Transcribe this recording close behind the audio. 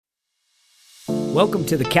Welcome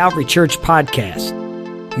to the Calvary Church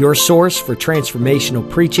podcast, your source for transformational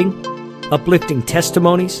preaching, uplifting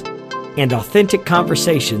testimonies, and authentic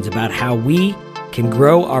conversations about how we can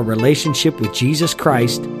grow our relationship with Jesus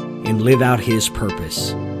Christ and live out His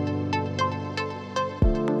purpose.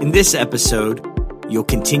 In this episode, you'll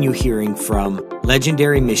continue hearing from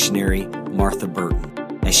legendary missionary Martha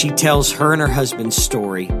Burton as she tells her and her husband's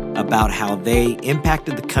story about how they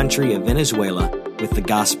impacted the country of Venezuela with the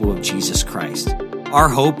gospel of Jesus Christ. Our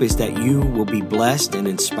hope is that you will be blessed and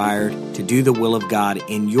inspired to do the will of God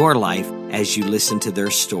in your life as you listen to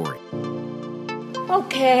their story.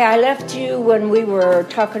 Okay, I left you when we were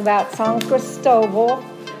talking about San Cristobal,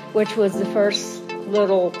 which was the first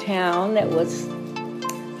little town that was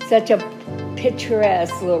such a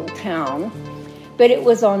picturesque little town, but it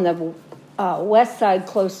was on the west side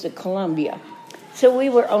close to Colombia. So we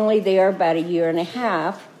were only there about a year and a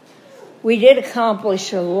half. We did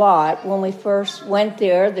accomplish a lot. When we first went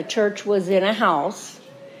there, the church was in a house,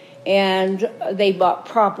 and they bought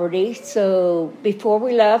property. So before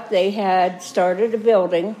we left, they had started a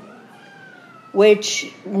building,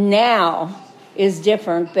 which now is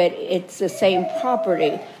different, but it's the same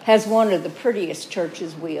property, has one of the prettiest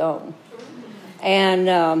churches we own.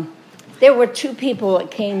 And there were two people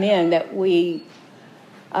that came in that we,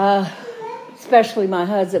 especially my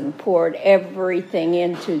husband, poured everything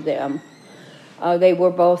into them. They were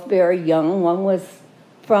both very young. One was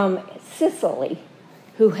from Sicily,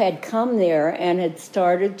 who had come there and had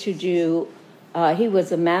started to do, he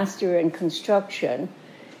was a master in construction,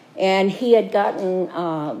 and he had gotten,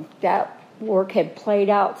 that work had played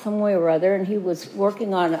out some way or other, and he was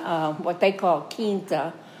working on what they call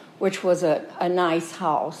quinta, which was a nice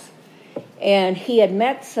house. And he had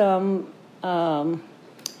met some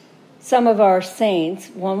of our saints.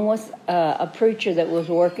 One was a preacher that was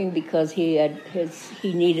working because he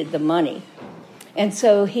needed the money. And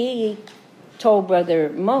so he told Brother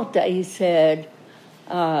Mota, he said,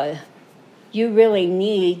 you really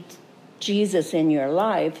need Jesus in your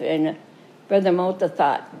life. And Brother Mota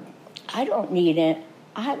thought, I don't need it.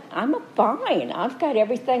 I'm fine. I've got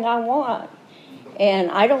everything I want. And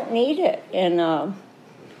I don't need it. And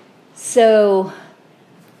so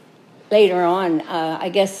later on, I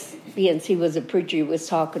guess he was a preacher, he was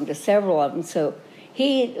talking to several of them, so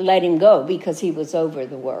he let him go because he was over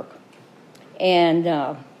the work.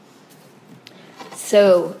 And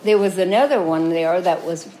so there was another one there that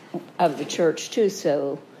was of the church too,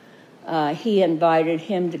 so he invited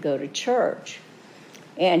him to go to church.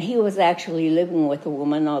 And he was actually living with a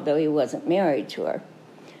woman, although he wasn't married to her.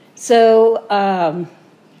 So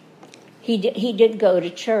he did go to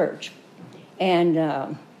church,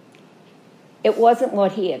 and it wasn't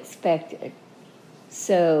what he expected.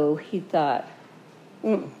 So he thought,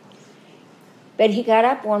 But he got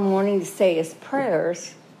up one morning to say his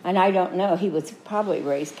prayers, and I don't know, he was probably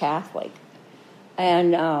raised Catholic.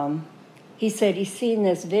 And he said he's seen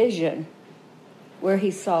this vision where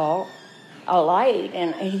he saw a light,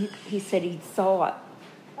 and he said he saw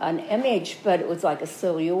an image, but it was like a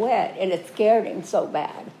silhouette, and it scared him so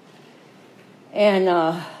bad.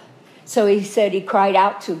 And so he said he cried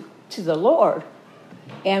out to the Lord.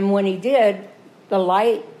 And when he did, the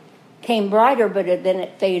light came brighter, but then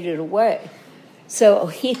it faded away. So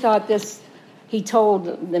he thought he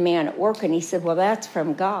told the man at work, and he said, well, that's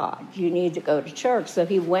from God. You need to go to church. So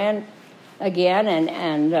he went again,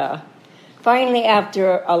 and finally,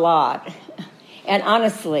 after a lot, and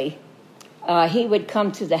honestly, he would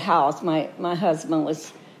come to the house. My husband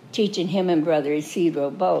was teaching him and Brother Isidro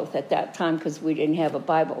both at that time because we didn't have a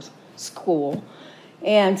Bible school.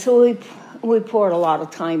 And so we poured a lot of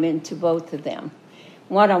time into both of them.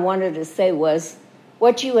 What I wanted to say was,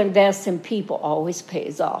 what you invest in people always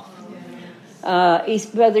pays off. Brother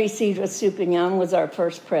Isidro Supignan was our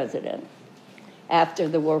first president after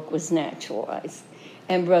the work was naturalized.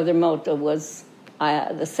 And Brother Mota was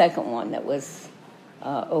the second one that was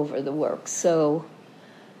over the work. So,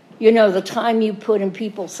 the time you put in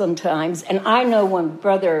people sometimes, and I know when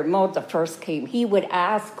Brother Mota first came, he would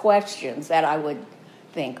ask questions that I would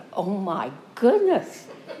think, oh my goodness,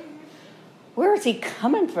 where is he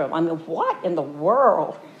coming from? I mean, what in the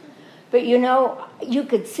world? But you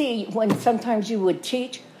could see when sometimes you would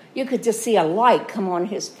teach, you could just see a light come on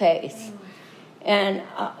his face. And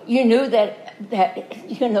you knew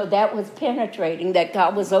that was penetrating, that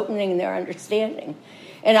God was opening their understanding.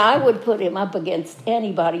 And I would put him up against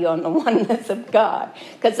anybody on the oneness of God,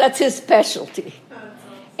 because that's his specialty.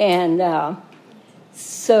 And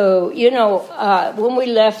so, when we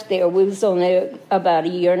left there, we was only about a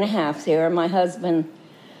year and a half there. My husband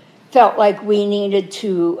felt like we needed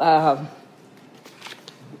to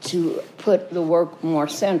to put the work more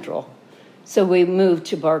central. So we moved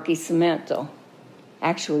to Barquisimeto.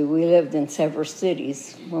 Actually, we lived in several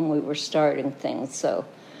cities when we were starting things. So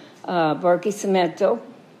Barquisimeto,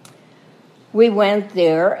 we went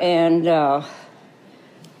there, and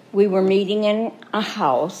we were meeting in a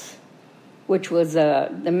house, which was the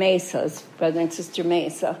Mesas, Brother and Sister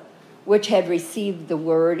Mesa, which had received the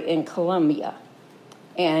word in Colombia.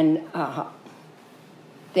 And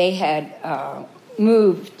they had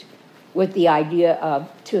moved with the idea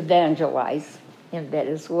to evangelize in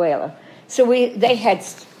Venezuela. So they had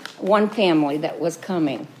one family that was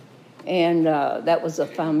coming, and that was a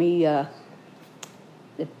familia,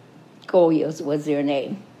 the Goyos was their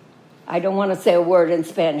name. I don't want to say a word in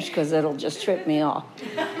Spanish because it'll just trip me off,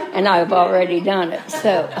 and I've already done it.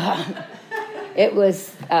 So it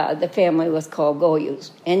was, the family was called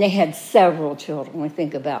Goyos, and they had several children, I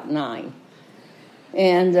think about 9.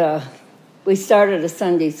 And we started a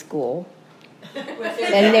Sunday school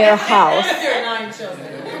in their house. There are 9 children.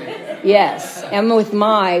 Yes, and with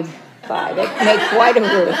my 5, it made quite a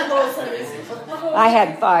group. I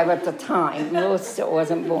had 5 at the time. Louis still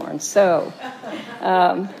wasn't born. So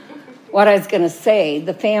what I was going to say,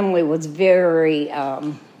 the family was very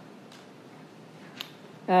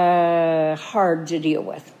hard to deal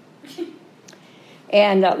with.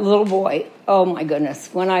 And that little boy, oh my goodness,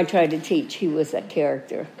 when I tried to teach, he was a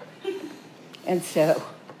character. And so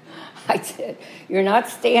I said, "You're not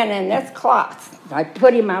staying in this class." I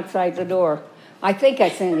put him outside the door. I think I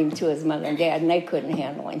sent him to his mother and dad, and they couldn't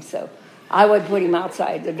handle him. So I would put him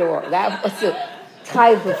outside the door. That was the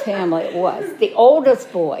type of family it was. The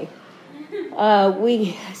oldest boy,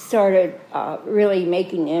 we started really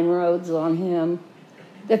making inroads on him.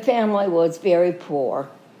 The family was very poor,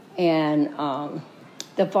 and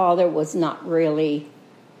the father was not really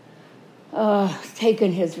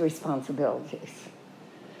taking his responsibilities.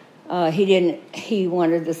 He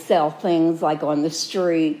wanted to sell things like on the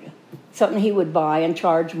street, something he would buy and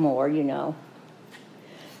charge more.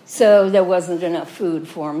 So there wasn't enough food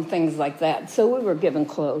for him, things like that. So we were giving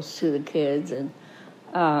clothes to the kids, and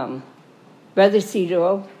Brother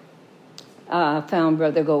Cedro found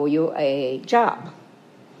Brother Goyo a job.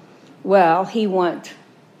 Well, he went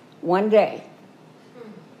one day,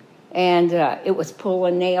 and it was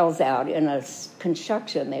pulling nails out in a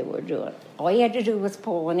construction they were doing. All he had to do was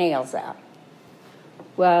pull the nails out.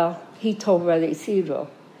 Well, he told Brother Isidro,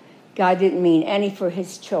 God didn't mean any for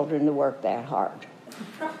his children to work that hard.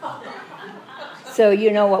 So you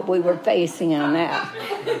know what we were facing on that.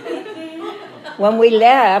 When we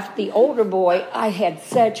left, the older boy I had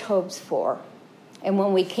such hopes for. And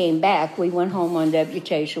when we came back, we went home on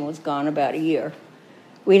deputation, was gone about a year.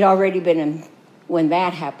 We'd already been in, when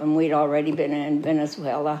that happened, we'd already been in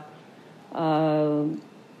Venezuela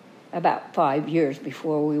about 5 years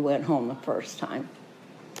before we went home the first time.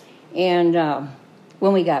 And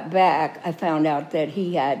when we got back, I found out that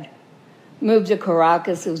he had moved to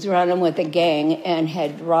Caracas, was running with a gang, and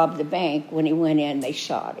had robbed the bank. When he went in, they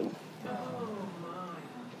shot him. Oh, my.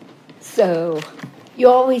 So you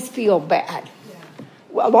always feel bad.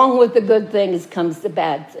 Well, along with the good things comes the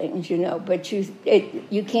bad things, but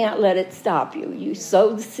you can't let it stop you. You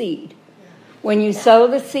sow the seed. When you sow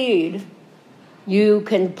the seed, you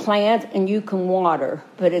can plant and you can water,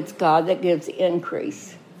 but it's God that gives the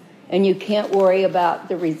increase. And you can't worry about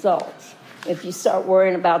the results. If you start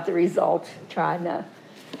worrying about the results, trying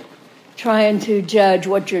to judge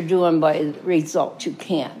what you're doing by the results, you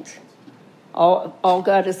can't. All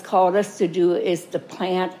God has called us to do is to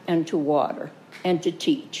plant and to water and to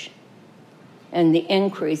teach. And the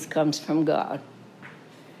increase comes from God.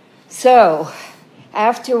 So,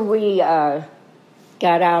 after we got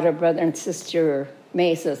out of Brother and Sister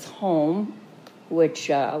Mesa's home, which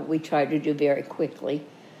we tried to do very quickly,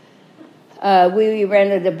 we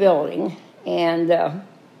rented a building, and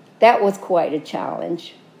that was quite a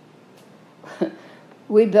challenge.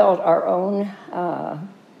 We built our own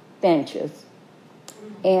benches,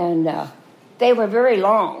 and they were very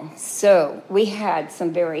long, so we had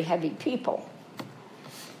some very heavy people.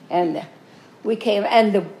 And we came,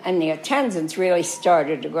 and the attendance really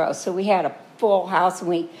started to grow. So we had a full house,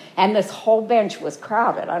 and this whole bench was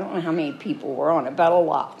crowded. I don't know how many people were on it, but a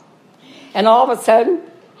lot. And all of a sudden,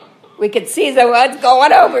 we could see the ones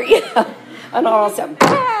going over, and all of a sudden,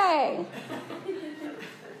 bang!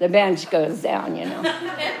 The bench goes down,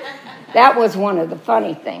 That was one of the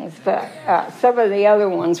funny things, but some of the other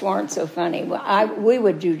ones weren't so funny. We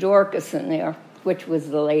would do Dorcas in there, which was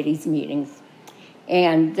the ladies' meetings,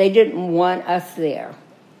 and they didn't want us there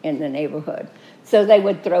in the neighborhood. So they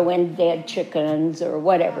would throw in dead chickens or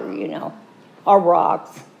whatever, or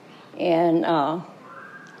rocks. And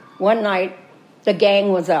one night, the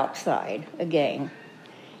gang was outside, a gang.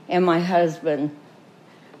 And my husband,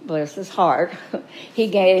 bless his heart, he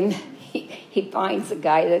finds a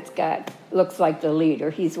guy looks like the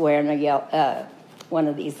leader. He's wearing one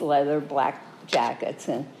of these leather black jackets.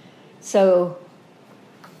 And so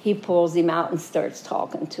he pulls him out and starts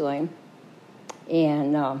talking to him.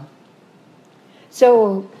 And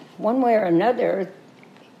so one way or another,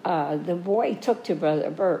 the boy took to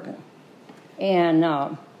Brother Burton.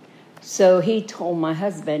 And so he told my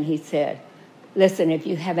husband, he said, listen, if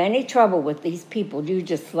you have any trouble with these people, you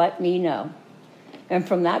just let me know. And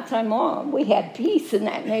from that time on, we had peace in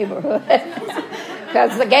that neighborhood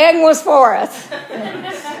because the gang was for us.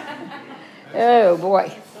 Oh,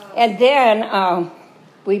 boy. And then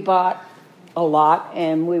we bought a lot,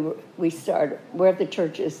 and we started, where the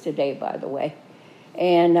church is today, by the way.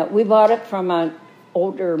 And we bought it from an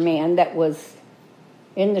older man that was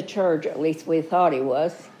in the church, at least we thought he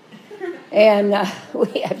was. And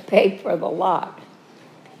we had paid for the lot.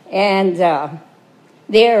 And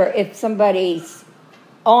there, if somebody's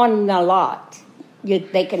on the lot,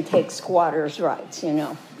 they can take squatters' rights,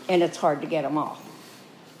 and it's hard to get them off.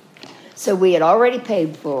 So we had already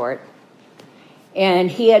paid for it, and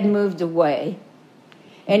he had moved away.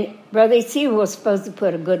 And Brother C was supposed to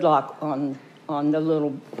put a good lock on the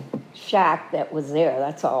little shack that was there.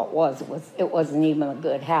 That's all it was. It wasn't even a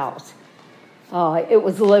good house. It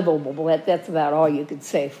was livable, but that's about all you could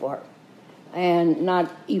say for it. And not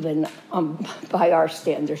even by our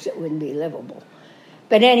standards, it wouldn't be livable.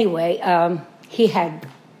 But anyway, he had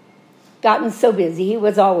gotten so busy. He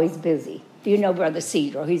was always busy. You know Brother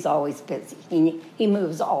Cedro, he's always busy. He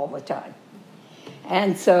moves all the time.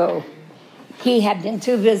 And so he had been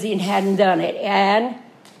too busy and hadn't done it. And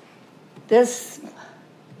this,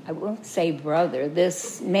 I won't say brother,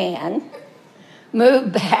 this man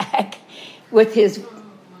moved back with his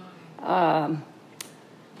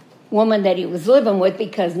woman that he was living with,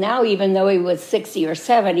 because now, even though he was 60 or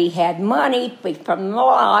 70, he had money from the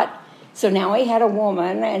lot. So now he had a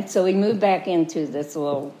woman, and so he moved back into this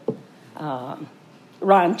little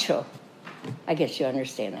rancho. I guess you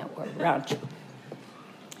understand that word, rancho.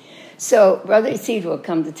 So Brother Isidro would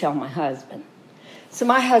come to tell my husband. So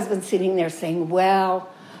my husband's sitting there saying, well,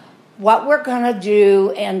 what we're going to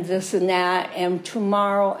do, and this and that, and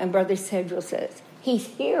tomorrow, and Brother Isidro says, he's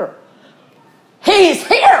here. He's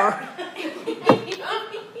here!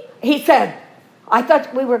 He said, I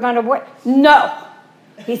thought we were going to wait. No.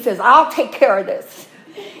 He says, I'll take care of this.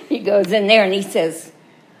 He goes in there and he says,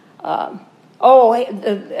 the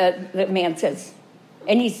man says,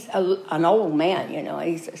 and he's an old man,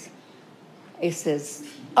 he says,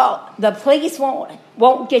 oh, the police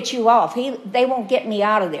won't get you off. They won't get me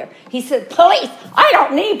out of there. He said, police? I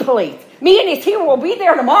don't need police. Me and his hero will be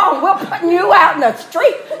there tomorrow, and we'll put you out in the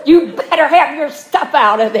street. You better have your stuff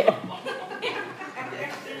out of there.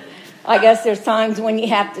 I guess there's times when you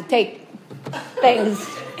have to take things.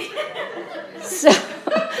 So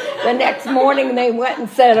the next morning they went and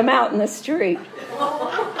set him out in the street.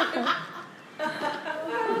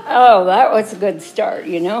 Oh, that was a good start,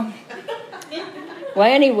 Well,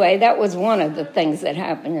 anyway, that was one of the things that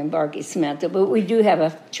happened in Barquisimeto, but we do have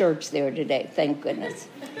a church there today, thank goodness.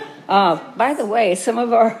 By the way, some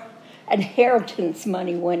of our inheritance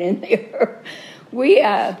money went in there.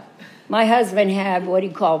 My husband had what he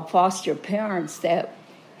called foster parents that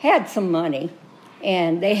had some money,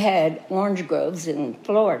 and they had orange groves in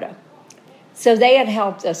Florida. So they had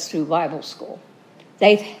helped us through Bible school.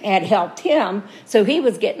 They had helped him, so he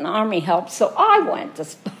was getting Army help. So I went to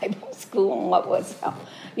Bible school, and what was help?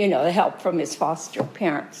 The help from his foster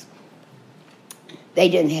parents. They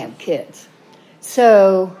didn't have kids.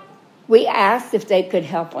 So we asked if they could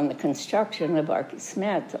help on the construction of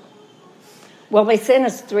Barquisimeto. Well, they sent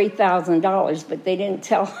us $3,000, but they didn't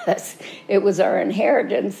tell us it was our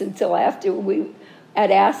inheritance until after we had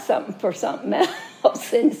asked for something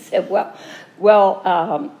else. And said, well,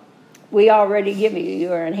 we already give you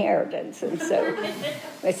your inheritance. And so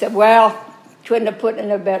they said, well, couldn't have put it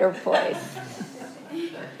in a better place.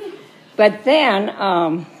 But then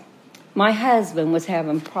my husband was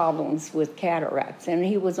having problems with cataracts, and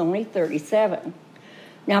he was only 37.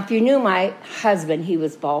 Now, if you knew my husband, he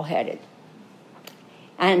was bald-headed.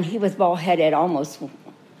 And he was bald-headed almost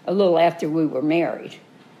a little after we were married.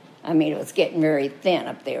 I mean, it was getting very thin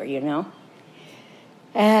up there,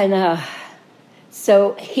 And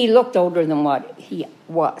so he looked older than what he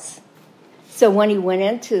was. So when he went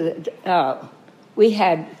into we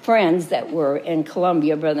had friends that were in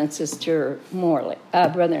Columbia, Brother and Sister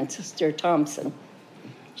Thompson.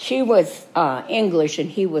 She was English and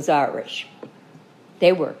he was Irish.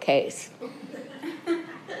 They were a case.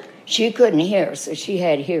 She couldn't hear, so she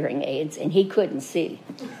had hearing aids, and he couldn't see.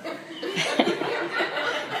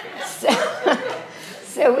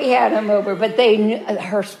 So we had him over, but they knew,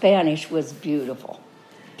 her Spanish was beautiful,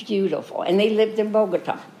 beautiful, and they lived in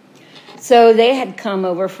Bogota. So they had come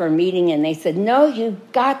over for a meeting, and they said, no,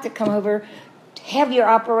 you've got to come over, have your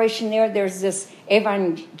operation there. There's this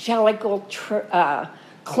evangelical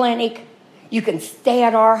clinic. You can stay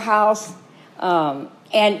at our house.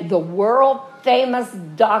 And the world-famous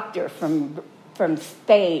doctor from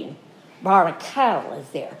Spain, Baracal, is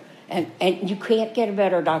there. And you can't get a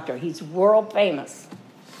better doctor. He's world-famous.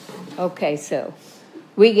 Okay, so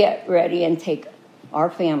we get ready and take our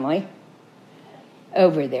family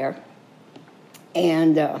over there.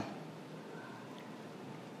 And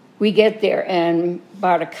we get there, and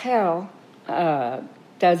Baracal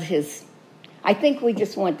does his... I think we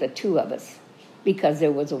just went, the two of us, because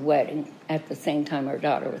there was a wedding at the same time our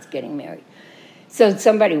daughter was getting married. So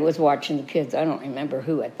somebody was watching the kids. I don't remember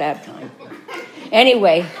who at that time.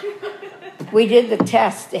 Anyway, we did the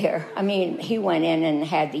test there. I mean, he went in and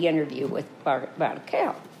had the interview with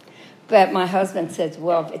Baracal. But my husband says,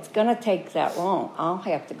 well, if it's going to take that long, I'll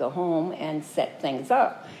have to go home and set things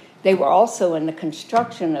up. They were also in the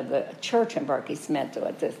construction of the church in Barquisimeto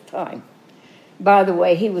at this time. By the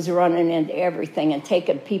way, he was running into everything and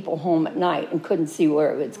taking people home at night and couldn't see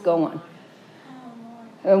where it was going.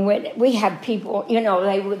 And when we had people, you know,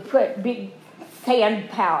 they would put big sand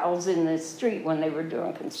piles in the street when they were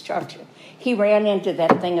doing construction. He ran into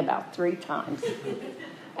that thing about 3 times.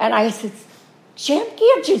 And I said, Jim,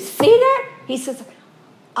 can't you see that? He says,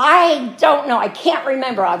 I don't know. I can't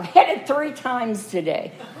remember. I've hit it 3 times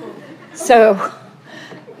today. So,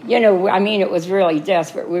 you know, I mean, it was really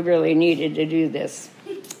desperate. We really needed to do this.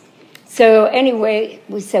 So anyway,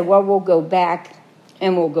 we said, well, we'll go back,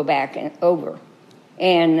 and we'll go back and over.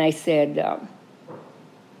 And I said,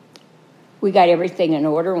 we got everything in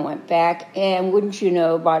order and went back. And wouldn't you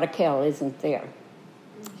know, Baracal isn't there.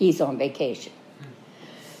 He's on vacation.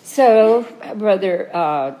 So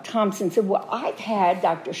Brother Thompson said, well, I've had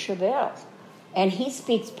Dr. Chevelle, and he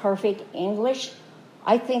speaks perfect English.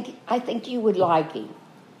 I think you would like him.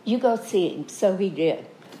 You go see him. So he did.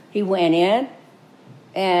 He went in,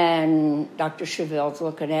 and Dr. Chevelle's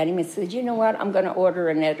looking at him and said, you know what, I'm going to order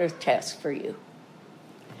another test for you.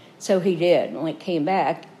 So he did. And when he came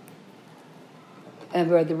back, and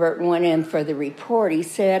Brother Burton went in for the report, he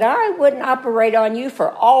said, I wouldn't operate on you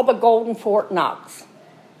for all the golden Fort Knox.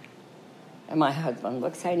 And my husband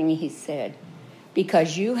looks at him and he said,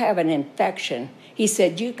 because you have an infection. He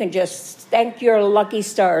said, you can just thank your lucky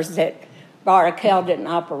stars that Baracal didn't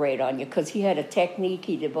operate on you, because he had a technique.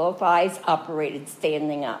 He did both eyes, operated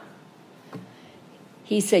standing up.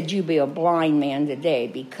 He said, you'd be a blind man today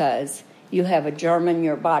because you have a germ in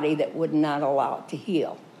your body that would not allow it to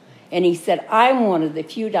heal. And he said, I'm one of the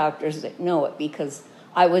few doctors that know it, because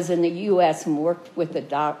I was in the U.S. and worked with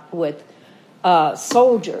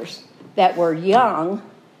soldiers that were young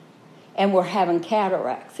and were having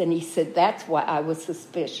cataracts. And he said, that's why I was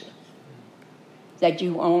suspicious, that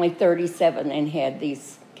you were only 37 and had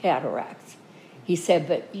these cataracts. He said,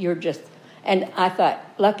 but you're just... And I thought,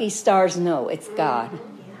 lucky stars, no, it's God.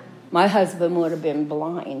 My husband would have been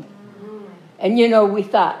blind. And, you know, we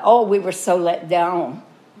thought, oh, we were so let down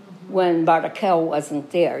when Baracal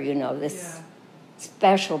wasn't there. You know, this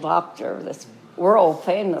special doctor, this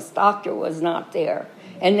world-famous doctor was not there.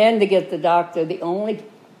 And then to get the doctor, the only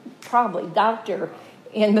probably doctor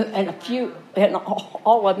in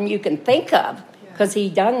all of them you can think of, because he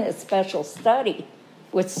done this special study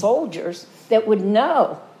with soldiers that would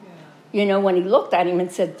know. You know, when he looked at him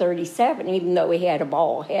and said 37, even though he had a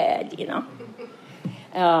bald head, you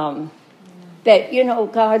know. That, you know,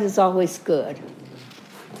 God is always good.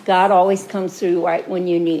 God always comes through right when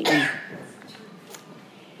you need him.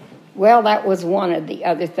 Well, that was one of the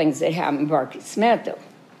other things that happened in Barquisimeto.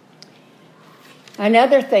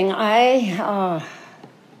 Another thing, I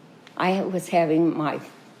was having my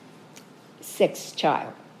 6th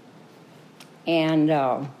child. And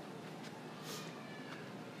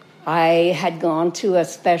I had gone to a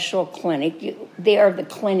special clinic. There, the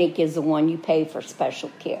clinic is the one you pay for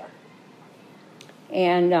special care.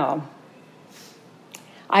 And I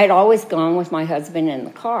had always gone with my husband in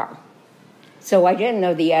the car. So I didn't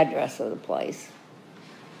know the address of the place.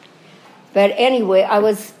 But anyway, I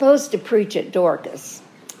was supposed to preach at Dorcas.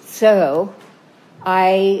 So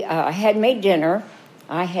I had made dinner.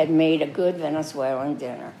 I had made a good Venezuelan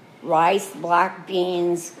dinner. Rice, black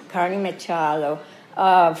beans, carne machado,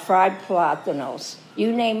 fried plátanos.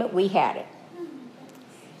 You name it, we had it.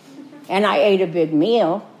 And I ate a big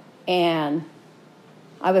meal, and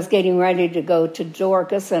I was getting ready to go to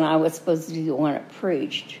Dorcas, and I was supposed to be the one that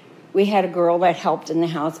preached. We had a girl that helped in the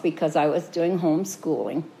house because I was doing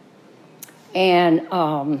homeschooling. And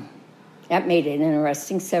that made it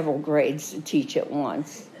interesting, several grades to teach at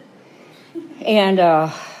once. And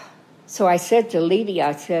so I said to Levy,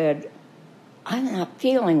 I said, I'm not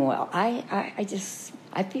feeling well. I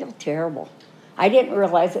feel terrible. I didn't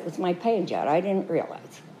realize it was my pain jet. I didn't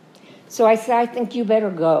realize. So I said, I think you better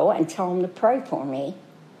go and tell him to pray for me.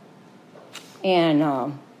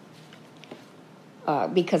 And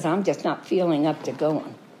because I'm just not feeling up to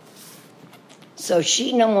going. So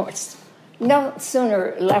she no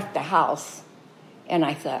sooner left the house, and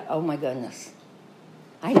I thought, oh my goodness,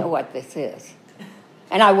 I know what this is.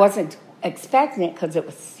 And I wasn't expecting it because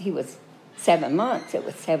he was 7 months. It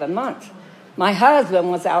was 7 months. My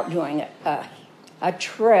husband was out doing a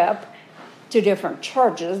trip to different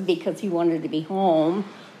churches because he wanted to be home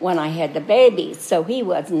when I had the baby. So he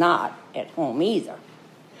was not at home either.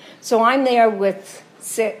 So I'm there with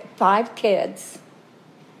 5 kids.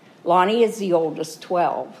 Lonnie is the oldest,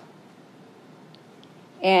 12.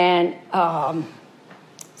 And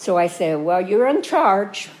so I said, well, you're in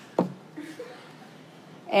charge.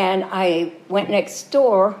 And I went next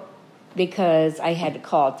door because I had to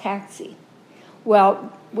call a taxi.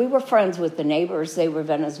 Well, we were friends with the neighbors. They were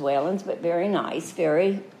Venezuelans, but very nice,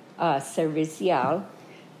 very servicial,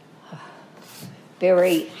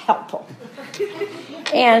 very helpful.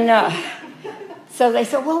 And so they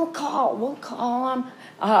said, we'll call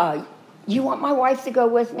them. You want my wife to go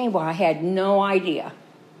with me? Well, I had no idea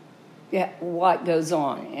what goes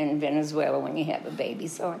on in Venezuela when you have a baby.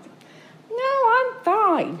 So I said, no, I'm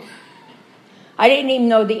fine. I didn't even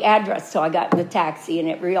know the address, so I got in the taxi and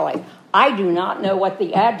it realized I do not know what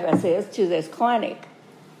the address is to this clinic.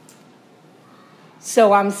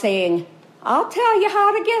 So I'm saying, I'll tell you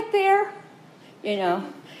how to get there, you know.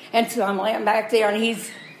 And so I'm laying back there and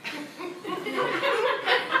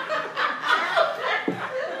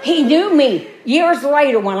he knew me years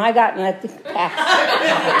later when I got in the taxi.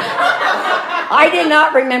 I did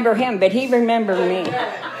not remember him, but he remembered me.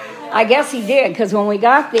 I guess he did, because when we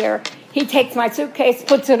got there, he takes my suitcase,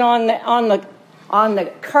 puts it on the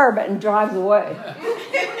curb and drives away.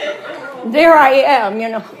 There I am, you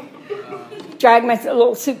know. Dragged my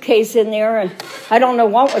little suitcase in there, and I don't know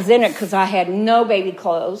what was in it because I had no baby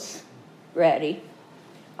clothes ready.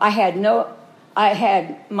 I had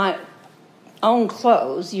my own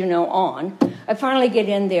clothes, you know, on. I finally get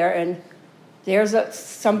in there, and there's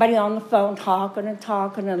somebody on the phone talking and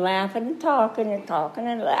talking and laughing and talking and talking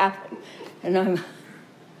and laughing. And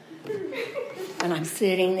I'm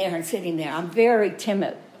sitting there and sitting there. I'm very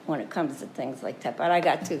timid when it comes to things like that. But I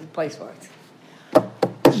got to the place where it's,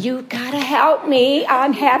 you got to help me.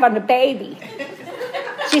 I'm having a baby.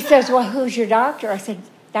 She says, well, who's your doctor? I said,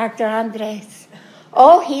 Dr. Andres.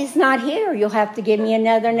 Oh, he's not here. You'll have to give me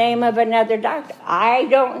another name of another doctor. I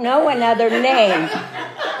don't know another name.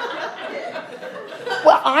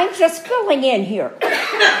 Well, I'm just filling in here.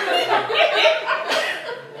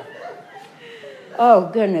 Oh,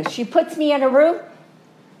 goodness. She puts me in a room,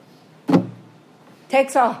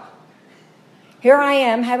 takes off. Here I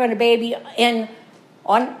am having a baby in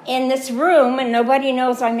this room, and nobody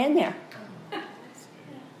knows I'm in there.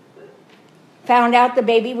 Found out the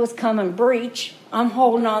baby was coming breech. I'm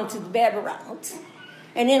holding on to the bed around.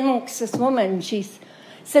 And in walks this woman, she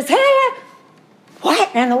says, hey,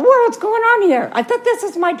 what in the world's going on here? I thought this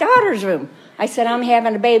was my daughter's room. I said, I'm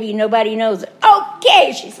having a baby. Nobody knows it.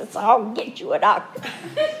 Okay, she says, I'll get you a doctor.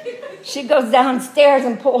 She goes downstairs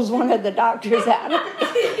and pulls one of the doctors out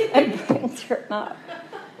and brings her up.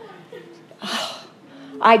 Oh,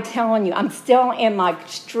 I'm telling you, I'm still in my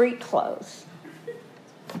street clothes.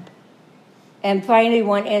 And finally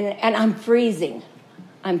went in, and I'm freezing.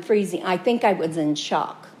 I think I was in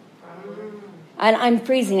shock. And I'm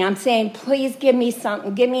freezing. I'm saying, please give me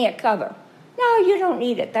something. Give me a cover. No, you don't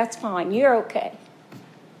need it. That's fine. You're okay.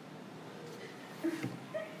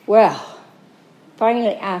 Well,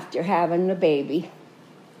 finally, after having the baby,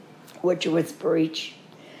 which was breech,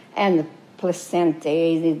 and the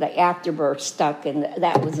placenta, the afterbirth stuck, and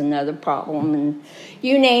that was another problem. And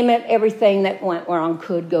you name it, everything that went wrong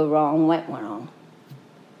could go wrong, went wrong.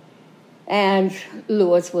 And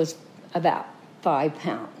Louis was about 5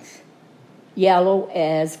 pounds. Yellow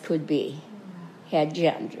as could be. Had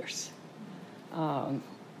genders.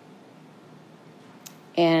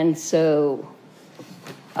 And so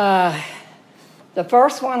the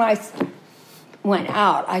first one I went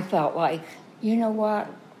out, I felt like, you know what?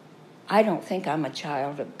 I don't think I'm a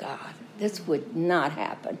child of God. This would not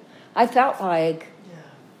happen. I felt like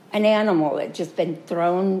an animal that had just been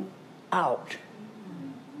thrown out.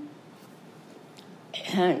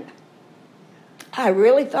 And I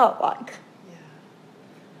really felt like,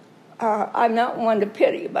 I'm not one to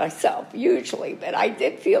pity myself usually, but I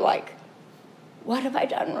did feel like, what have I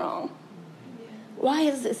done wrong? Why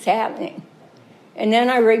is this happening? And then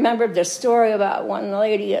I remembered the story about one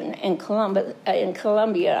lady in Colombia.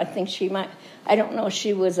 I think I don't know if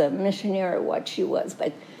she was a missionary or what she was,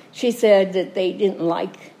 but she said that they didn't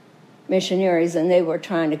like missionaries and they were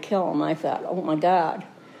trying to kill them. I thought, oh my God,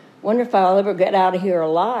 wonder if I'll ever get out of here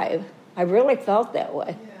alive. I really felt that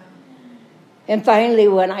way. Yeah. And finally,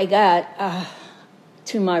 when I got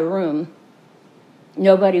to my room,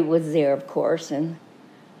 nobody was there, of course, and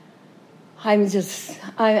I guess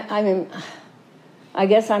I'm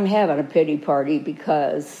having a pity party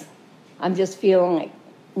because I'm just feeling like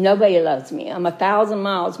nobody loves me. I'm 1,000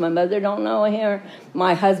 miles. My mother don't know here.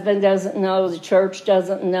 My husband doesn't know. The church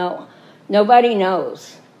doesn't know. Nobody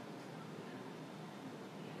knows.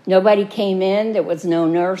 Nobody came in. There was no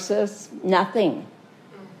nurses. Nothing.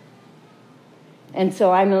 And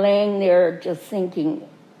so I'm laying there just thinking,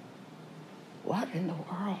 what in the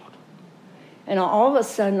world? And all of a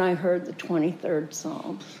sudden I heard the 23rd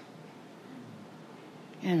Psalms.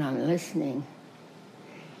 And I'm listening.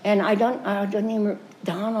 And I didn't even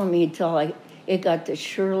dawn on me until it got to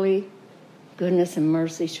surely goodness and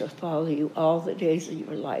mercy shall follow you all the days of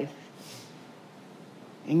your life.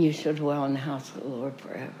 And you shall dwell in the house of the Lord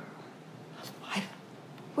forever.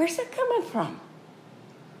 Where's it coming from?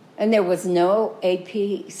 And there was no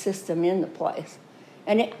AP system in the place.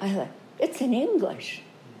 And I thought, it's in English.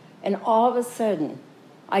 And all of a sudden,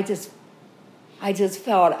 I just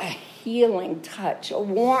felt a healing touch, a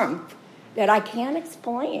warmth that I can't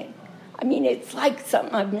explain. I mean, it's like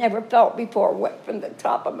something I've never felt before, went from the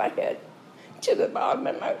top of my head to the bottom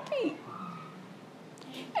of my feet.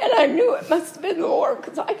 And I knew it must have been the Lord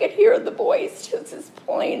because I could hear the voice just as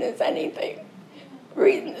plain as anything,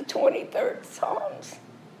 reading the 23rd Psalms.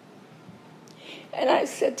 And I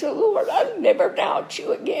said to the Lord, I'll never doubt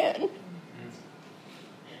you again.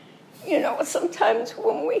 You know, sometimes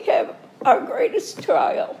when we have our greatest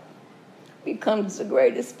trial becomes the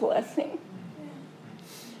greatest blessing.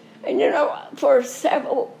 And you know, for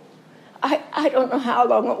several, I don't know how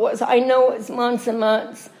long it was. I know it was months and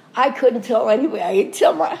months. I couldn't tell anybody. I didn't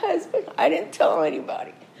tell my husband. I didn't tell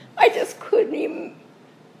anybody. I just couldn't even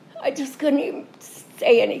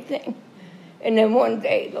say anything. And then one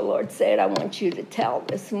day the Lord said, I want you to tell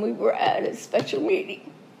this. And we were at a special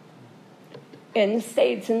meeting in the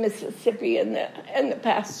States in Mississippi, and the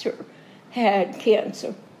pastor had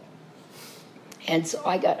cancer. And so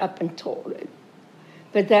I got up and told it.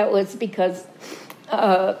 But that was because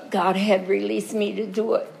God had released me to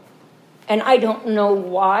do it. And I don't know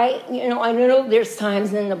why. You know, I know there's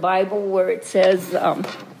times in the Bible where it says,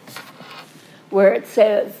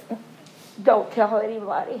 don't tell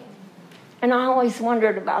anybody. And I always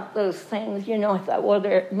wondered about those things. You know, I thought, well,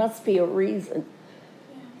 there must be a reason.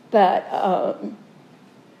 But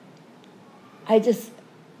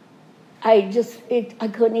I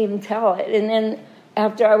couldn't even tell it. And then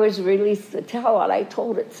after I was released to tell it, I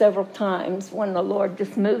told it several times when the Lord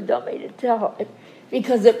just moved on me to tell it,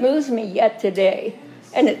 because it moves me yet today.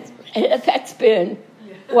 And that's been,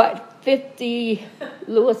 50,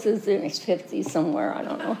 Lewis is in his 50s somewhere, I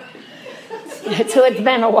don't know. So it's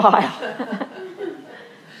been a while.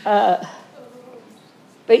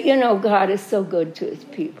 But you know, God is so good to his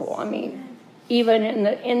people. I mean, even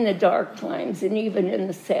in the dark times and even in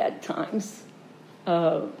the sad times,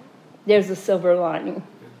 there's a silver lining.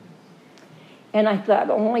 And I thought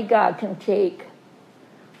only God can take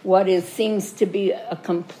what seems to be a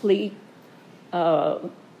complete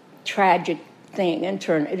tragic thing and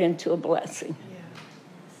turn it into a blessing. Yeah.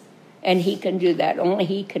 And he can do that. Only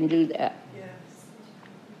he can do that. Yes.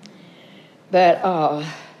 But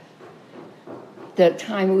the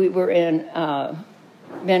time we were in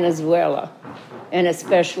Venezuela, and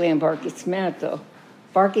especially in Barquisimeto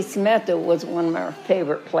was one of our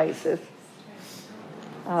favorite places.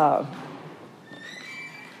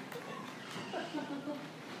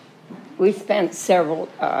 We spent several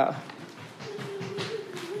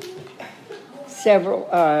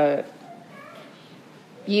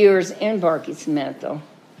years in Barquisimeto,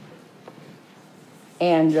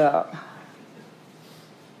 and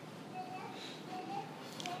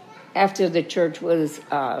after the church was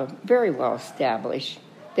very well established,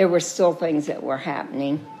 there were still things that were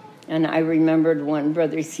happening. And I remembered when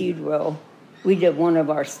Brother Cedro, we did one of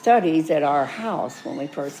our studies at our house when we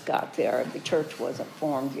first got there. The church wasn't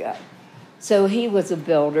formed yet. So he was a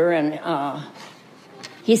builder, and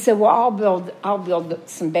he said, well, I'll build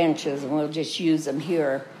some benches, and we'll just use them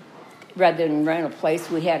here. Rather than rent a place,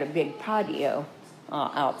 we had a big patio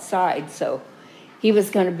outside. So he was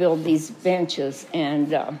going to build these benches,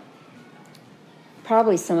 and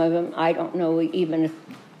probably some of them, I don't know even if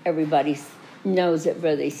everybody knows that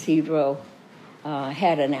Brother Isidro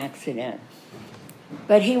had an accident.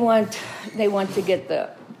 But they went to get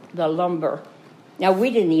the lumber. Now,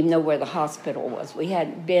 we didn't even know where the hospital was. We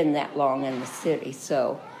hadn't been that long in the city,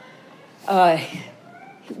 so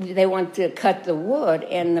they went to cut the wood,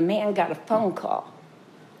 and the man got a phone call.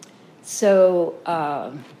 So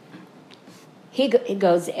he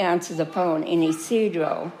goes to answer the phone, and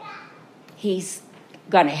Isidro, he's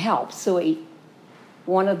going to help. So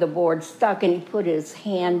one of the boards stuck, and he put his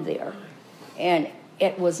hand there, and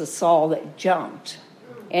it was a saw that jumped,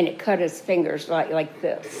 and it cut his fingers like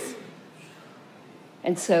this.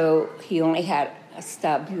 And so he only had a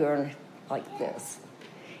stub here like this.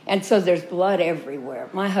 And so there's blood everywhere.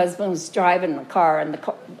 My husband was driving the car, and the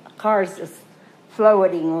car's just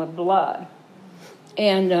floating with blood.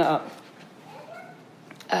 And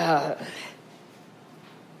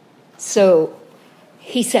so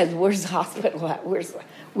he said, "Where's the hospital at?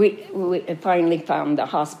 We finally found the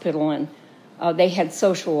hospital, and they had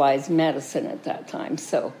socialized medicine at that time.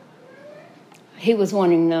 So he was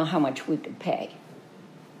wanting to know how much we could pay.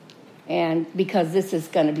 And because this is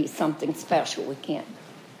going to be something special, we can't,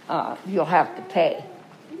 you'll have to pay."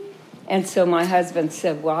 And so my husband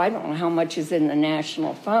said, "Well, I don't know how much is in the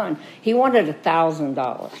national fund." He wanted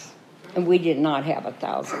 $1,000, and we did not have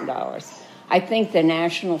 $1,000. I think the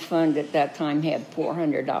national fund at that time had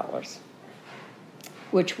 $400,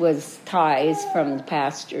 which was tithes from the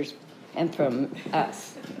pastors and from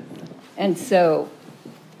us. And so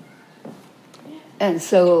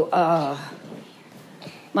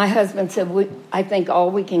my husband said, "I think all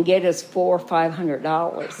we can get is $400 or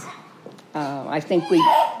 $500. I think we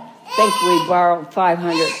borrowed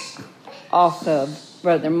 $500 off of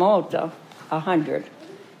Brother Malta, $100,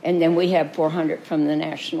 and then we have $400 from the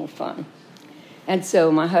national fund." And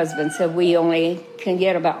so my husband said, "We only can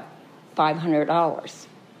get about $500.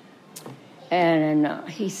 And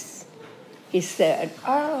he said,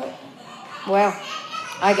 "Oh, well,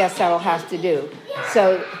 I guess that'll have to do."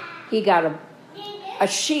 So he got a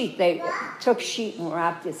sheet. They took a sheet and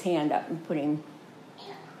wrapped his hand up and put him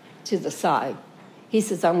to the side. He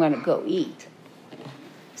says, "I'm going to go eat."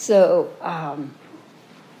 So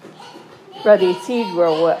Brother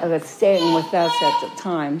Isidro was staying with us at the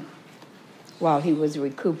time while he was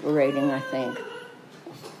recuperating, I think.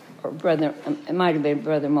 Or it might have been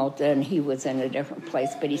Brother Malta, and he was in a different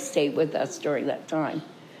place, but he stayed with us during that time.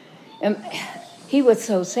 And he was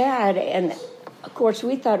so sad, and of course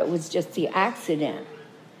we thought it was just the accident.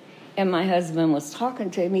 And my husband was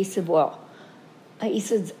talking to him. He said,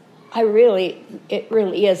 "It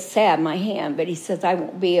really is sad, my hand," but he says, "I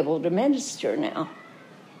won't be able to minister now."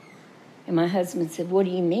 And my husband said, "What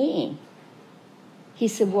do you mean?" He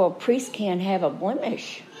said, "Well, a priest can't have a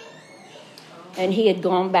blemish." And he had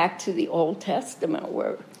gone back to the Old Testament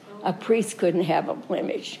where a priest couldn't have a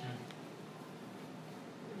blemish.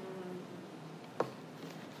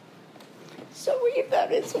 So we thought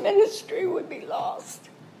his ministry would be lost.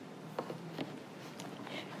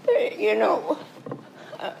 But,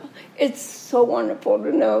 it's so wonderful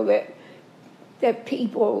to know that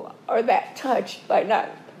people are that touched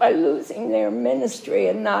by losing their ministry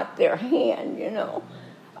and not their hand,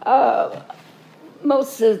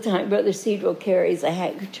 Most of the time, Brother Cedro carries a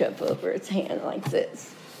handkerchief over his hand like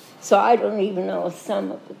this. So I don't even know if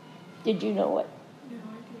some of it. Did you know it? No,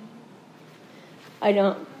 I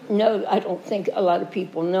didn't. I don't think a lot of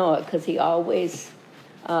people know it because he always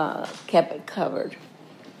kept it covered.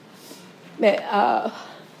 But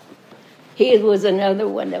he was another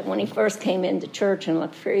one that when he first came into church in La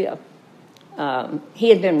Fria, he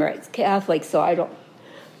had been raised Catholic, so I don't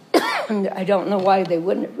know why they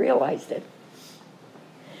wouldn't have realized it.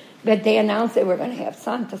 But they announced they were going to have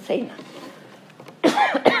Santa Cena.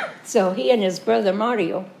 So he and his brother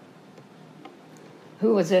Mario,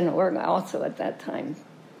 who was in Oregon also at that time,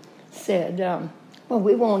 said, "Well,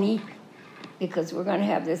 we won't eat because we're going to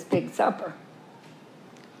have this big supper."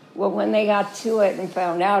 Well, when they got to it and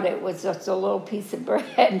found out it was just a little piece of bread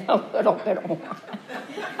and a little bit of wine,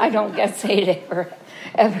 I don't guess they'd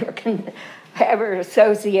ever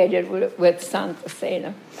associated with Santa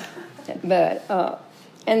Cena. But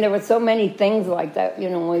and there were so many things like that.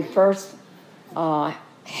 When we first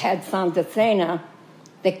had Santa Cena,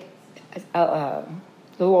 the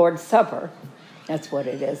Lord's Supper, that's what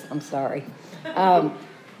it is, I'm sorry. A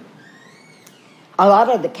lot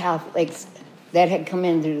of the Catholics that had come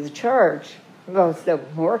into the church, those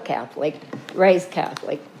that were raised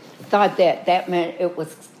Catholic, thought that meant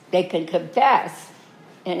they could confess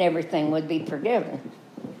and everything would be forgiven,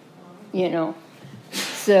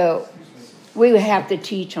 So we would have to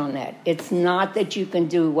teach on that. It's not that you can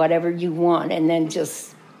do whatever you want and then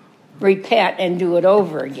just repent and do it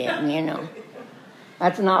over again,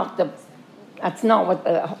 That's not what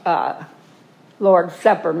the Lord's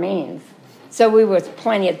Supper means. So we was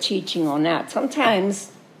plenty of teaching on that.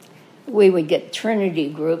 Sometimes we would get Trinity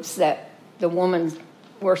groups that the women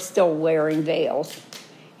were still wearing veils.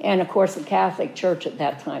 And, of course, the Catholic Church at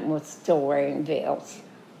that time was still wearing veils.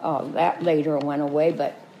 That later went away,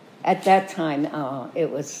 but at that time it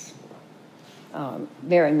was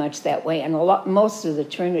very much that way. And most of the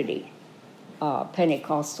Trinity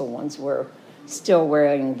Pentecostal ones were still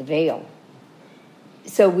wearing the veil.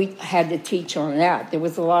 So we had to teach on that. There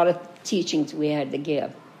was a lot of teachings we had to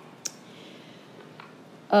give.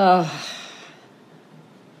 I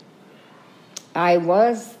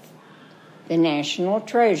was the national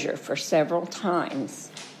treasurer for several times.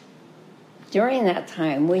 During that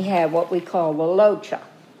time, we had what we call the locha.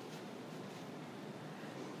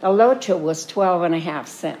 The locha was 12.5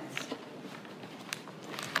 cents,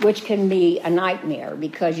 which can be a nightmare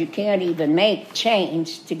because you can't even make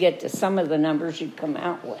change to get to some of the numbers you'd come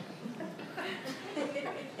out with.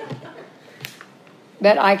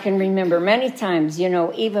 But I can remember many times,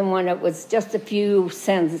 even when it was just a few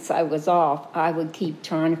cents I was off, I would keep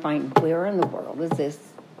trying to find where in the world is this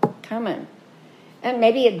coming. And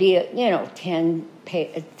maybe it'd be, 10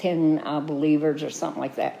 believers or something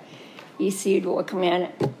like that. You see it will come in.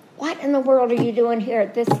 What in the world are you doing here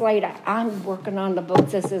at this late? I'm working on the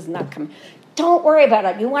books. This is not coming. Don't worry about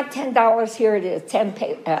it. You want $10? Here it is.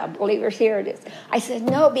 10 believers, here it is. I said,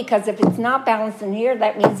 no, because if it's not balancing here,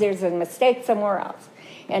 that means there's a mistake somewhere else.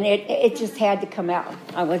 And it just had to come out.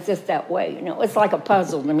 I was just that way, It's like a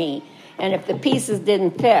puzzle to me. And if the pieces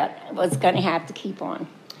didn't fit, I was going to have to keep on.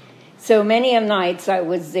 So many of nights I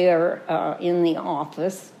was there in the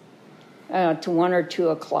office to 1 or 2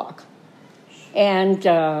 o'clock. And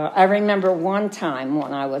I remember one time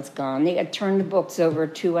when I was gone, they had turned the books over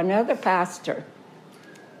to another pastor,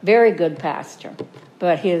 very good pastor,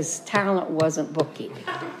 but his talent wasn't bookkeeping.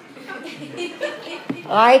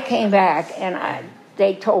 I came back and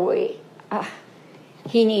they told me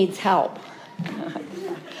he needs help.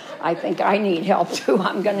 I think I need help too.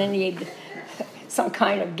 I'm going to need some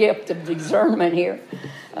kind of gift of discernment here.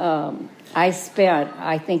 I spent,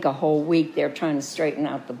 I think, a whole week there trying to straighten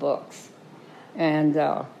out the books. And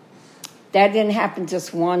that didn't happen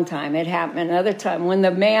just one time. It happened another time when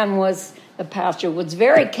the pastor was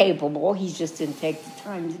very capable. He just didn't take the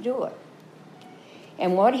time to do it.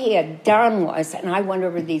 And what he had done was, and I went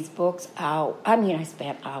over these books I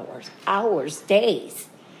spent hours, days.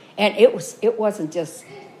 And it wasn't just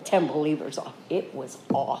 10 believers off. It was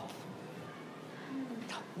off.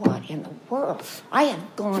 What in the world? I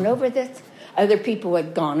had gone over this. Other people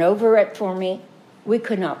had gone over it for me. We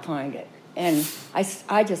could not find it. And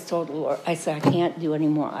I just told the Lord, I said, I can't do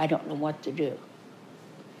anymore. I don't know what to do.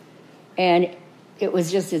 And it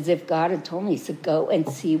was just as if God had told me, he said, go and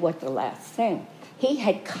see what the last thing. He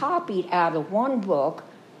had copied out of one book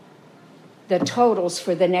the totals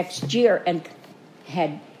for the next year and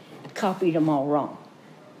had copied them all wrong.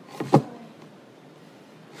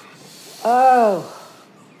 Oh,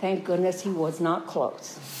 thank goodness he was not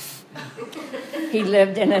close. He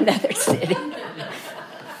lived in another city.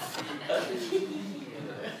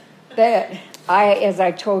 But as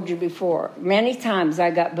I told you before, many times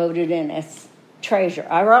I got voted in as treasurer.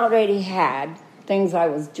 I already had things I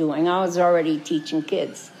was doing. I was already teaching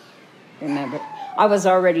kids, remember. I was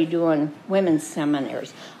already doing women's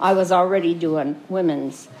seminaries. I was already doing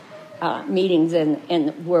women's meetings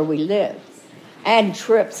in where we lived and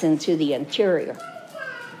trips into the interior.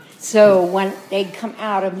 So when they'd come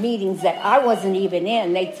out of meetings that I wasn't even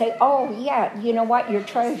in, they'd say, oh, yeah, you know what, you're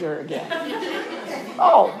treasurer again.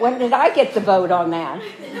 Oh, when did I get the vote on that?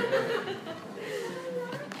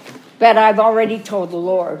 But I've already told the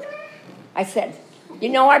Lord. I said,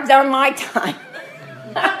 I've done my time.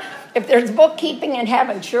 If there's bookkeeping in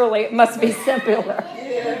heaven, surely it must be simpler.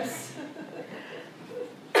 Yes.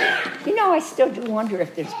 I still do wonder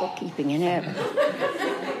if there's bookkeeping in heaven.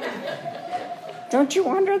 Don't you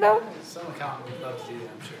wonder, though? Some accountant would love to do that,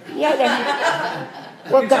 I'm sure. Yeah.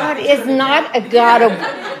 Well, God is not a God of...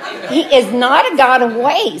 He is not a God of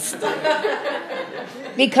waste.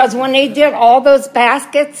 Because when they did all those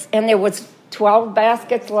baskets, and there was 12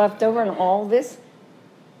 baskets left over and all this,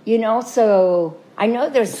 so I know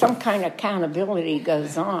there's some kind of accountability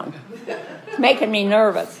goes on. It's making me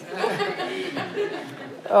nervous.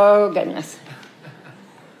 Oh, goodness.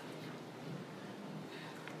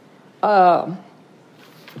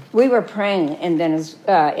 we were praying, and then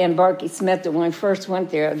in Barkeysmith, when we first went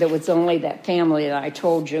there was only that family that I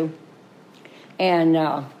told you. And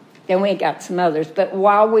then we got some others. But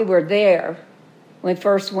while we were there, when we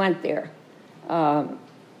first went there,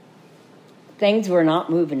 things were not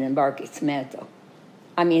moving in Barkeysmith, though.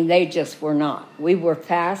 I mean, they just were not. We were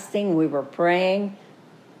fasting. We were praying.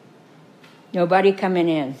 Nobody coming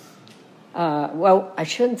in. Well, I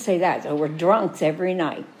shouldn't say that. There were drunks every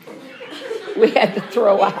night. We had to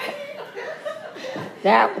throw out.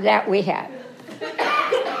 That we had.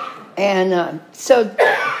 And so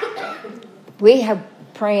we have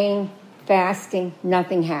praying, fasting,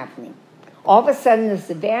 nothing happening. All of a sudden, this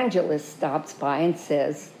evangelist stops by and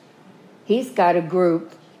says he's got a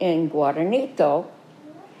group in Guaranito,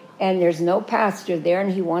 and there's no pastor there,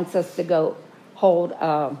 and he wants us to go hold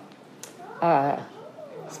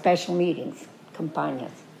special meetings,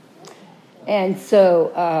 campañas. And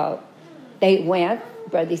so they went,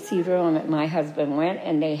 Brother Isidro and my husband went,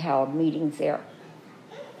 and they held meetings there.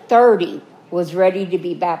 30 was ready to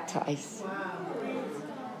be baptized.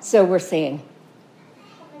 So we're saying,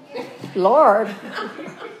 Lord,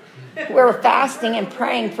 we're fasting and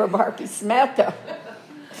praying for Barkeysmith,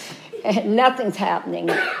 and nothing's happening.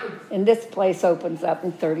 And this place opens up,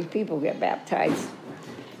 and 30 people get baptized.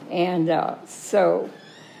 And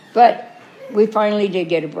but we finally did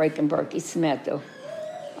get a break in Barkeysmith, though.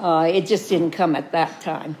 It just didn't come at that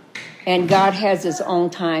time. And God has his own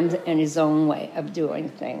times and his own way of doing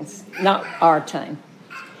things, not our time.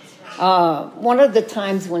 One of the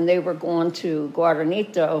times when they were going to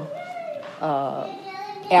Guaranito,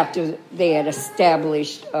 after they had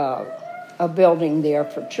established a building there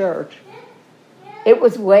for church, it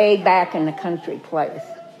was way back in the country place.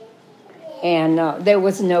 And there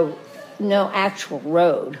was no actual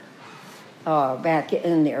road back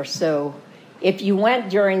in there. So if you went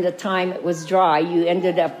during the time it was dry, you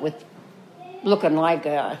ended up with looking like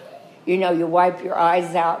you wipe your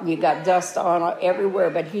eyes out and you got dust on everywhere,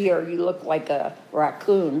 but here you look like a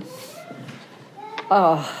raccoon.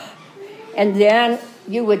 And then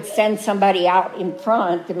you would send somebody out in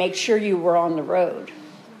front to make sure you were on the road.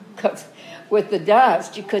 Because with the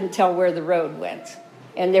dust, you couldn't tell where the road went.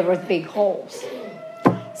 And there were big holes.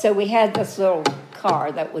 So we had this little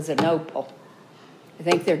car that was an Opel. I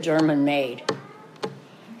think they're German made.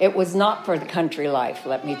 It was not for the country life,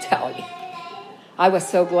 let me tell you. I was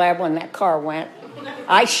so glad when that car went.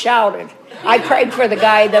 I shouted. I prayed for the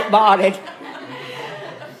guy that bought it.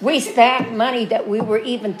 We spent money that we were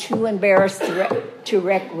even too embarrassed to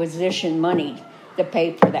requisition money to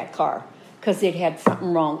pay for that car because it had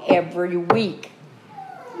something wrong every week.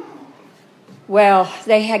 Well,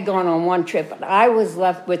 they had gone on one trip, but I was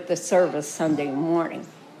left with the service Sunday morning.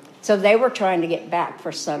 So they were trying to get back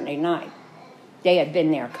for Sunday night. They had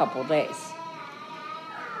been there a couple days.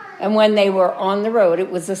 And when they were on the road,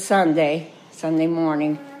 it was a Sunday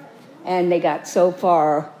morning, and they got so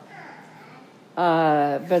far,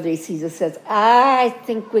 Brother Caesar says, I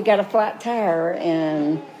think we got a flat tire.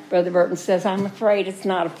 And Brother Burton says, I'm afraid it's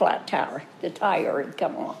not a flat tire. The tire had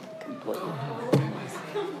come off completely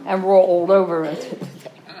and rolled over into the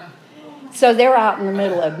thing. So they're out in the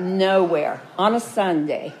middle of nowhere on a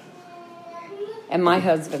Sunday, and my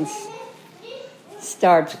husband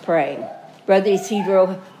starts praying. Brother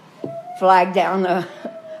Isidro flagged down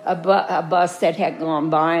a bus that had gone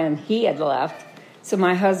by, and he had left. So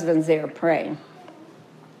my husband's there praying.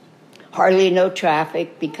 Hardly no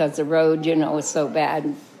traffic because the road, is so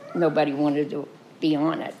bad. Nobody wanted to be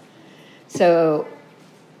on it. So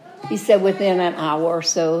he said within an hour or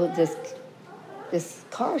so, this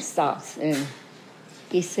car stops. And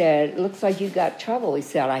he said, it looks like you got trouble. He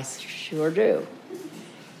said, I sure do.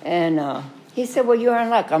 And he said, well, you're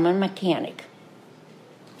in luck. I'm a mechanic.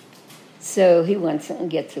 So he went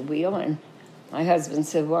and gets a wheel, and my husband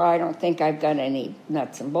said, well, I don't think I've got any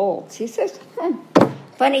nuts and bolts. He says,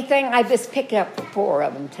 funny thing, I just picked up 4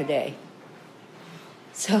 of them today.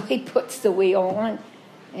 So he puts the wheel on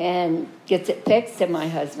and gets it fixed, and my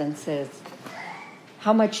husband says,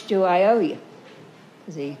 how much do I owe you?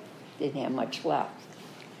 Because he didn't have much left.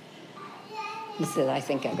 He said, I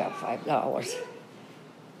think I got $5.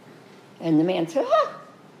 And the man said,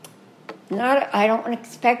 I don't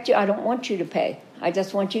expect you. I don't want you to pay. I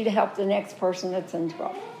just want you to help the next person that's in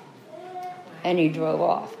trouble. And he drove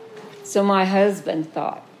off. So my husband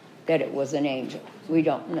thought that it was an angel. We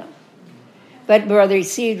don't know. But Brother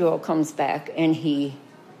Isidro comes back, and he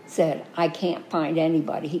said, I can't find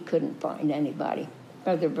anybody. He couldn't find anybody.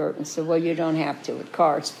 Brother Burton said, well, you don't have to. The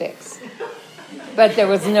car's fixed. But there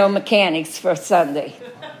was no mechanics for Sunday.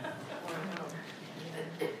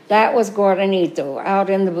 That was Guaranito, out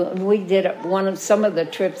in the. We did some of the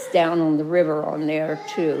trips down on the river on there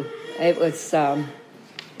too. It was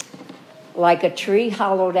like a tree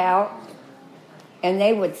hollowed out, and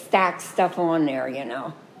they would stack stuff on there, you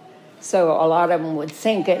know. So a lot of them would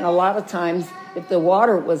sink, and a lot of times, if the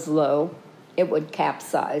water was low, it would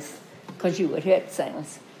capsize because you would hit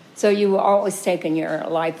things. So you were always taking your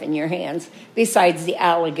life in your hands. Besides the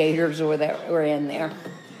alligators that were in there.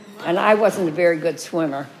 And I wasn't a very good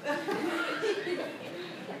swimmer.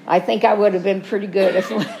 I think I would have been pretty good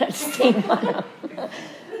if I had seen one.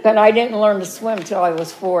 But I didn't learn to swim until I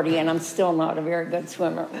was 40, and I'm still not a very good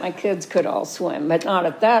swimmer. My kids could all swim, but not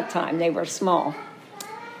at that time. They were small.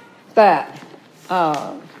 But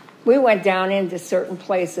we went down into certain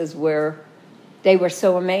places where they were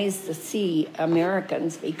so amazed to see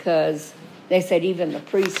Americans because they said even the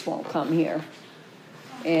priests won't come here.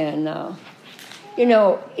 And you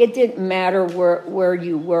know, it didn't matter where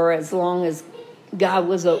you were as long as God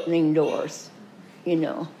was opening doors, you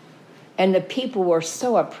know. And the people were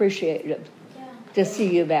so appreciative to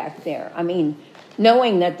see you back there. I mean,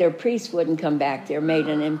 knowing that their priests wouldn't come back there made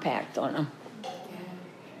an impact on them.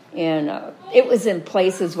 And it was in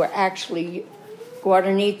places where actually,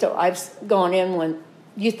 Guaranito, I've gone in when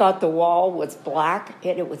you thought the wall was black,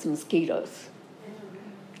 and it was mosquitoes.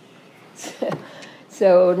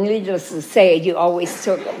 So needless to say, you always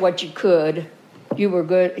took what you could. You were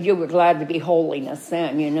good. You were glad to be holiness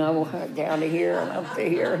then, you know, down to here and up to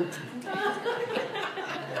here.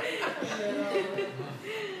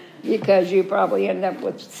 Because you probably end up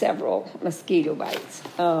with several mosquito bites.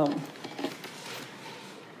 I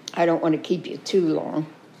don't want to keep you too long.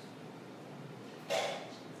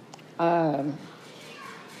 I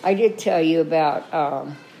did tell you about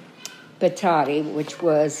Batati, which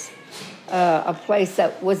was a place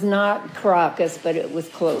that was not Caracas, but it was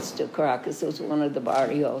close to Caracas. It was one of the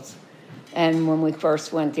barrios. And when we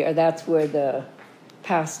first went there, that's where the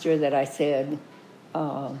pastor that I said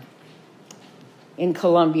in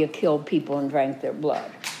Colombia killed people and drank their blood.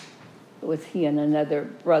 It was he and another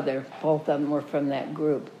brother. Both of them were from that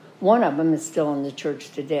group. One of them is still in the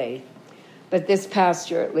church today. But this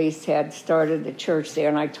pastor at least had started the church there,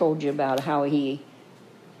 and I told you about how he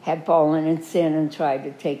had fallen in sin and tried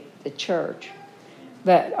to take the church.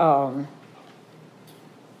 But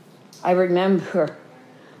I remember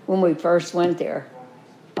when we first went there,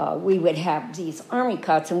 we would have these army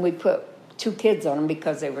cots, and we put 2 kids on them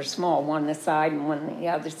because they were small, one this side and one on the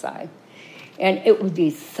other side. And it would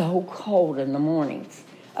be so cold in the mornings.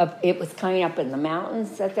 It was kind of up in the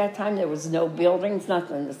mountains at that time. There was no buildings,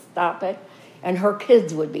 nothing to stop it. And her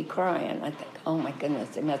kids would be crying. I think, oh my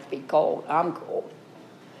goodness, it must be cold. I'm cold.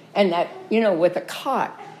 And that, you know, with a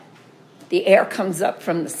cot, the air comes up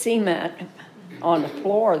from the cement on the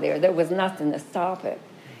floor there. There was nothing to stop it.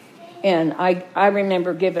 And I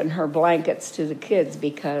remember giving her blankets to the kids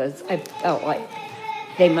because I felt like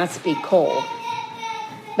they must be cold.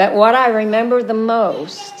 But what I remember the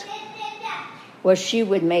most was she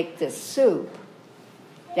would make this soup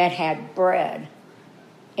that had bread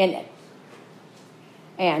in it.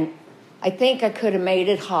 And I think I could have made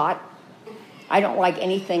it hot. I don't like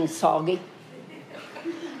anything soggy.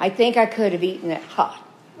 I think I could have eaten it hot.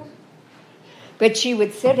 But she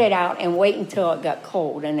would sit it out and wait until it got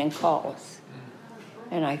cold and then call us.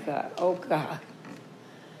 And I thought, oh, God,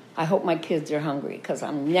 I hope my kids are hungry because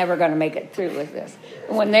I'm never going to make it through with this.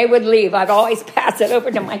 And when they would leave, I'd always pass it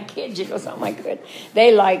over to my kids. She goes, oh, my God.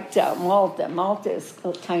 They liked Malta. Malta is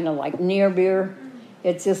kind of like near beer.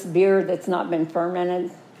 It's just beer that's not been fermented.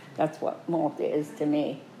 That's what Malta is to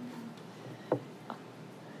me.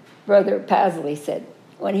 Brother Pasley said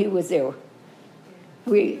when he was there,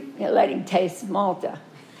 we let him taste Malta.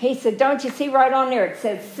 He said, don't you see right on there? It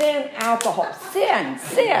says sin, alcohol. Sin.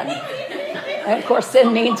 And, of course,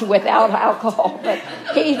 sin means without alcohol. But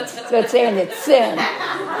he was saying it's sin.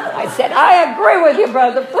 I said, I agree with you,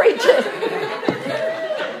 brother. Preach it.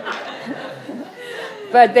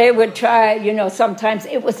 But they would try, you know, sometimes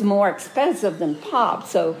it was more expensive than pop.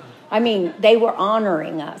 So, I mean, they were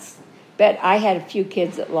honoring us. But I had a few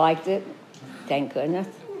kids that liked it. Thank goodness.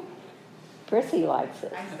 Prissy likes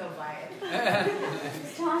it. I still buy it.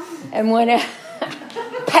 And when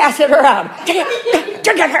pass it around. Give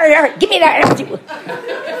me that.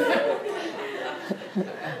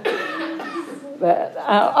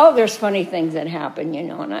 But, there's funny things that happen, you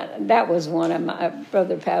know. And that was one of my,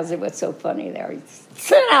 Brother Pazzi was so funny there. He's,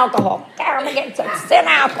 sin alcohol. Darn again, sin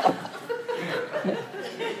alcohol.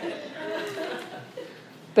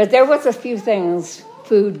 But there was a few things,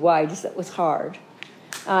 food-wise, that was hard.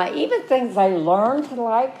 Even things I learned to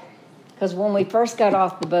like, Because when we first got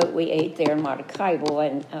off the boat, we ate there in Maracaibo,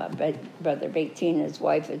 and Brother Beatty and his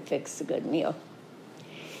wife had fixed a good meal.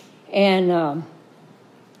 And there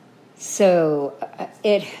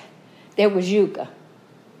was yuca,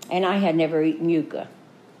 and I had never eaten yuca.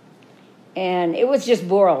 And it was just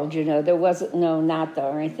boiled, There wasn't no nata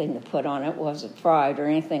or anything to put on it. It wasn't fried or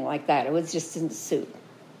anything like that. It was just in the soup.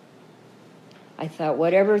 I thought,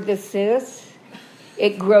 whatever this is,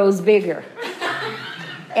 it grows bigger.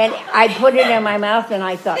 And I put it in my mouth, and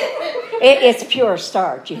I thought, it's pure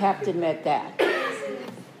starch. You have to admit that.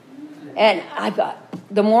 And I thought,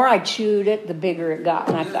 the more I chewed it, the bigger it got.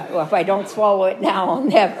 And I thought, well, if I don't swallow it now, I'll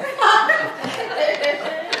never.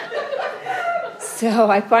 So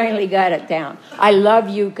I finally got it down. I love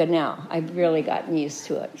yuca now. I've really gotten used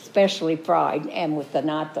to it, especially fried and with the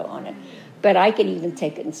nata on it. But I can even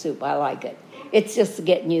take it in soup. I like it. It's just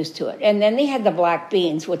getting used to it. And then they had the black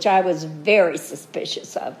beans, which I was very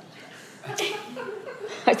suspicious of.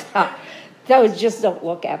 I thought, those just don't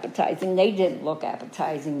look appetizing. They didn't look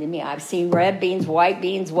appetizing to me. I've seen red beans, white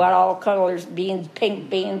beans, what all colors beans, pink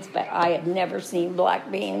beans, but I had never seen black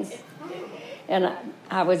beans. And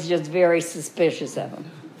I was just very suspicious of them.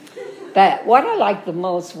 But what I liked the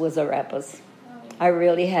most was arepas. I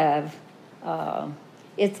really have.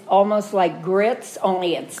 It's almost like grits,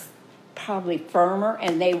 only it's probably firmer,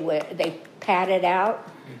 and they pat it out,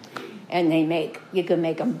 and you can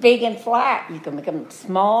make them big and flat. You can make them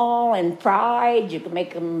small and fried. You can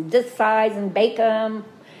make them this size and bake them.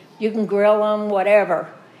 You can grill them,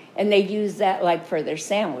 whatever. And they use that like for their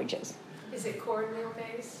sandwiches. Is it cornmeal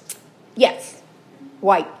based? Yes.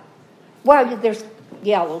 White. Well, there's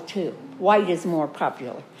yellow too. White is more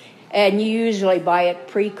popular. And you usually buy it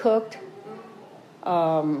pre-cooked.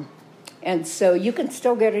 And so you can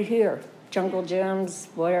still get it here. Jungle Gyms,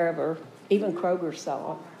 whatever. Even Kroger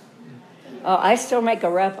sell it. I still make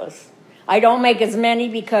arepas. I don't make as many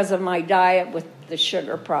because of my diet with the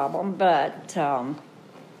sugar problem, but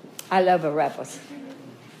I love arepas.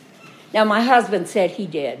 Now, my husband said he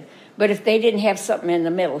did. But if they didn't have something in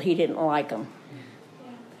the middle, he didn't like them.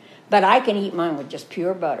 But I can eat mine with just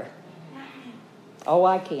pure butter. Oh,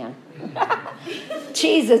 I can.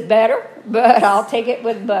 Cheese is better, but I'll take it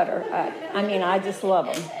with butter. I just love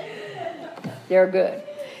them. They're good.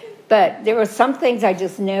 But there were some things I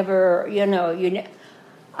just never,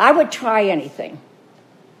 I would try anything.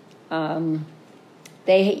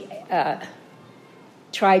 They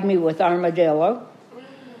tried me with armadillo.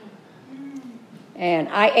 And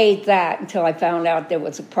I ate that until I found out there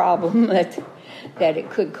was a problem that it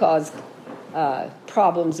could cause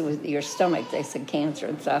problems with your stomach. They said cancer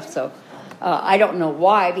and stuff. So I don't know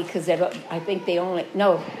why, because I think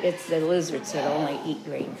it's the lizards that only eat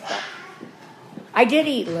green stuff. I did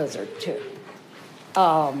eat lizard too.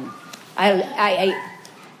 I ate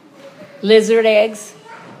lizard eggs,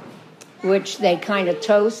 which they kind of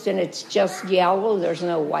toast, and it's just yellow. There's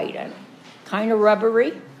no white in it. Kind of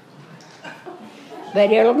rubbery,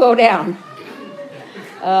 but it'll go down.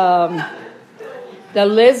 The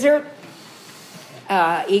lizard,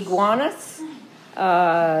 iguanas,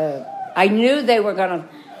 I knew they were going to,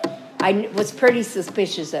 I was pretty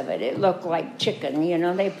suspicious of it. It looked like chicken,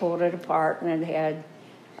 they pulled it apart, and it had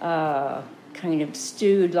kind of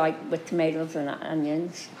stewed like with tomatoes and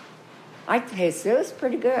onions. I tasted it. It was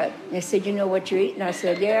pretty good. They said, you know what you're eating? I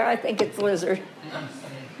said, yeah, I think it's lizard.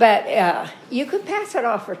 But you could pass it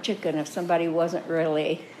off for chicken if somebody wasn't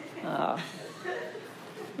really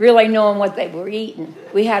knowing what they were eating.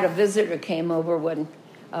 We had a visitor came over when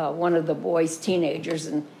one of the boys, teenagers,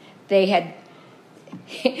 and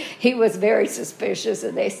he was very suspicious,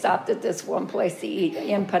 and they stopped at this one place to eat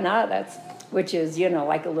empanadas, which is,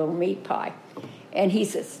 like a little meat pie. And he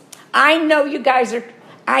says, I know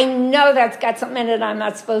that's got something in it I'm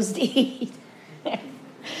not supposed to eat.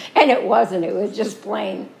 And it wasn't. It was just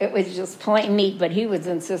plain meat, but he was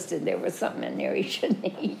insistent there was something in there he shouldn't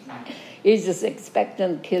eat. He's just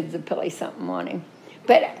expecting the kids to play something on him.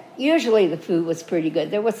 But usually the food was pretty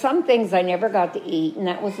good. There were some things I never got to eat, and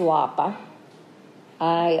that was lapa.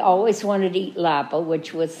 I always wanted to eat lapa,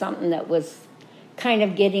 which was something that was kind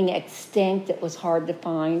of getting extinct. It was hard to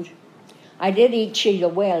find. I did eat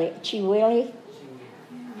chihuahua,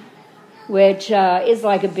 which is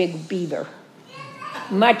like a big beaver.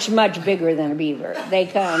 Much, much bigger than a beaver. They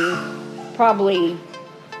come probably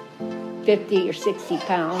 50 or 60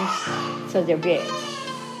 pounds, so they're big.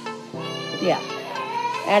 Yeah.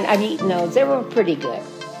 And I've eaten those. They were pretty good.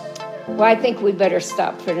 Well, I think we better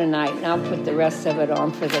stop for tonight, and I'll put the rest of it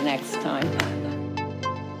on for the next time.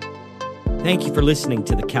 Thank you for listening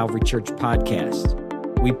to the Calvary Church podcast.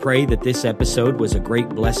 We pray that this episode was a great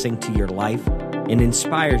blessing to your life and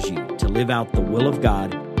inspires you to live out the will of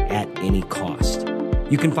God at any cost.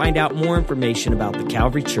 You can find out more information about the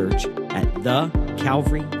Calvary Church at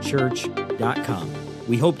thecalvarychurch.com.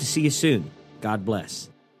 We hope to see you soon. God bless.